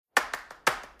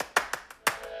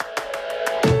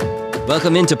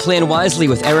Welcome into Plan Wisely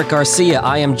with Eric Garcia.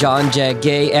 I am John Jag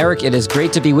Gay. Eric, it is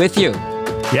great to be with you.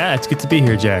 Yeah, it's good to be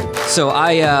here, Jag. So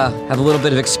I have a little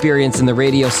bit of experience in the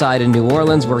radio side in New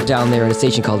Orleans, worked down there at a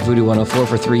station called Voodoo 104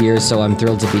 for 3 years, so I'm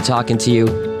thrilled to be talking to you.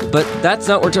 But that's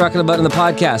not what we're talking about in the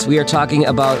podcast. We are talking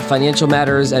about financial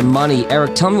matters and money.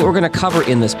 Eric, tell me what we're going to cover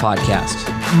in this podcast.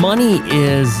 Money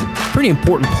is a pretty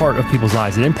important part of people's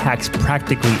lives. It impacts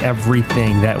practically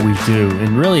everything that we do.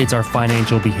 And really, it's our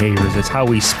financial behaviors. It's how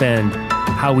we spend,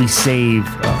 how we save,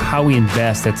 how we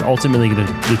invest. That's ultimately going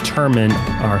to determine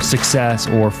our success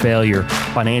or failure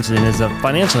financially. And as a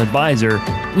financial advisor,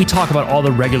 we talk about all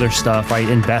the regular stuff, right?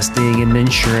 Investing and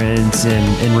insurance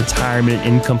and retirement,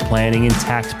 income planning and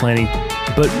tax planning.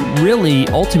 But really,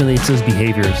 ultimately, it's those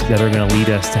behaviors that are going to lead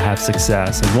us to have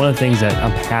success. And one of the things that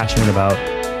I'm passionate about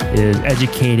is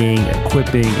educating,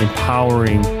 equipping,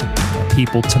 empowering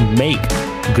people to make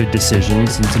good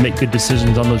decisions and to make good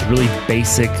decisions on those really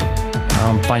basic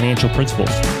financial principles.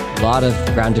 A lot of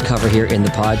ground to cover here in the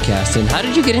podcast. And how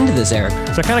did you get into this, Eric?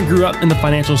 So I kind of grew up in the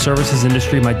financial services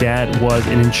industry. My dad was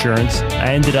in insurance.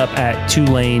 I ended up at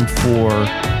Tulane for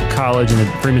college in the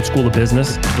Freeman School of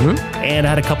Business. And I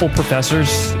had a couple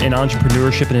professors in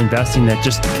entrepreneurship and investing that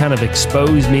just kind of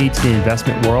exposed me to the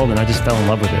investment world, and I just fell in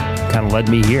love with it. It kind of led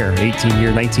me here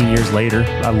 19 years later.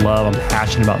 I'm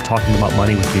passionate about talking about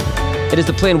money with people. It is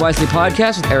the Plan Wisely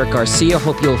podcast with Eric Garcia.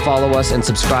 Hope you'll follow us and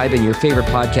subscribe in your favorite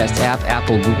podcast app,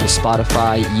 Apple, Google,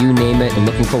 Spotify, you name it, and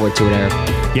looking forward to it, Eric.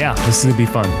 Yeah, this is going to be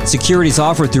fun. Securities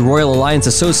offered through Royal Alliance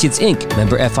Associates, Inc.,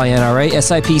 member FINRA,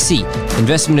 SIPC.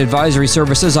 Investment advisory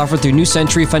services offered through New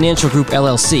Century Financial Group,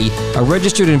 LLC, a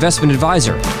registered investment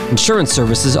advisor. Insurance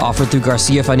services offered through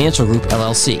Garcia Financial Group,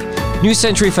 LLC. New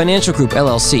Century Financial Group,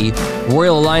 LLC,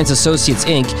 Royal Alliance Associates,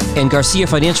 Inc., and Garcia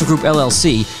Financial Group,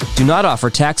 LLC do not offer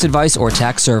tax advice or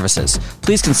tax services.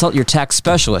 Please consult your tax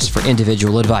specialist for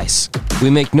individual advice. We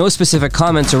make no specific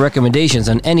comments or recommendations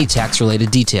on any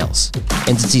tax-related details.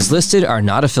 Entities listed are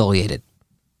not affiliated.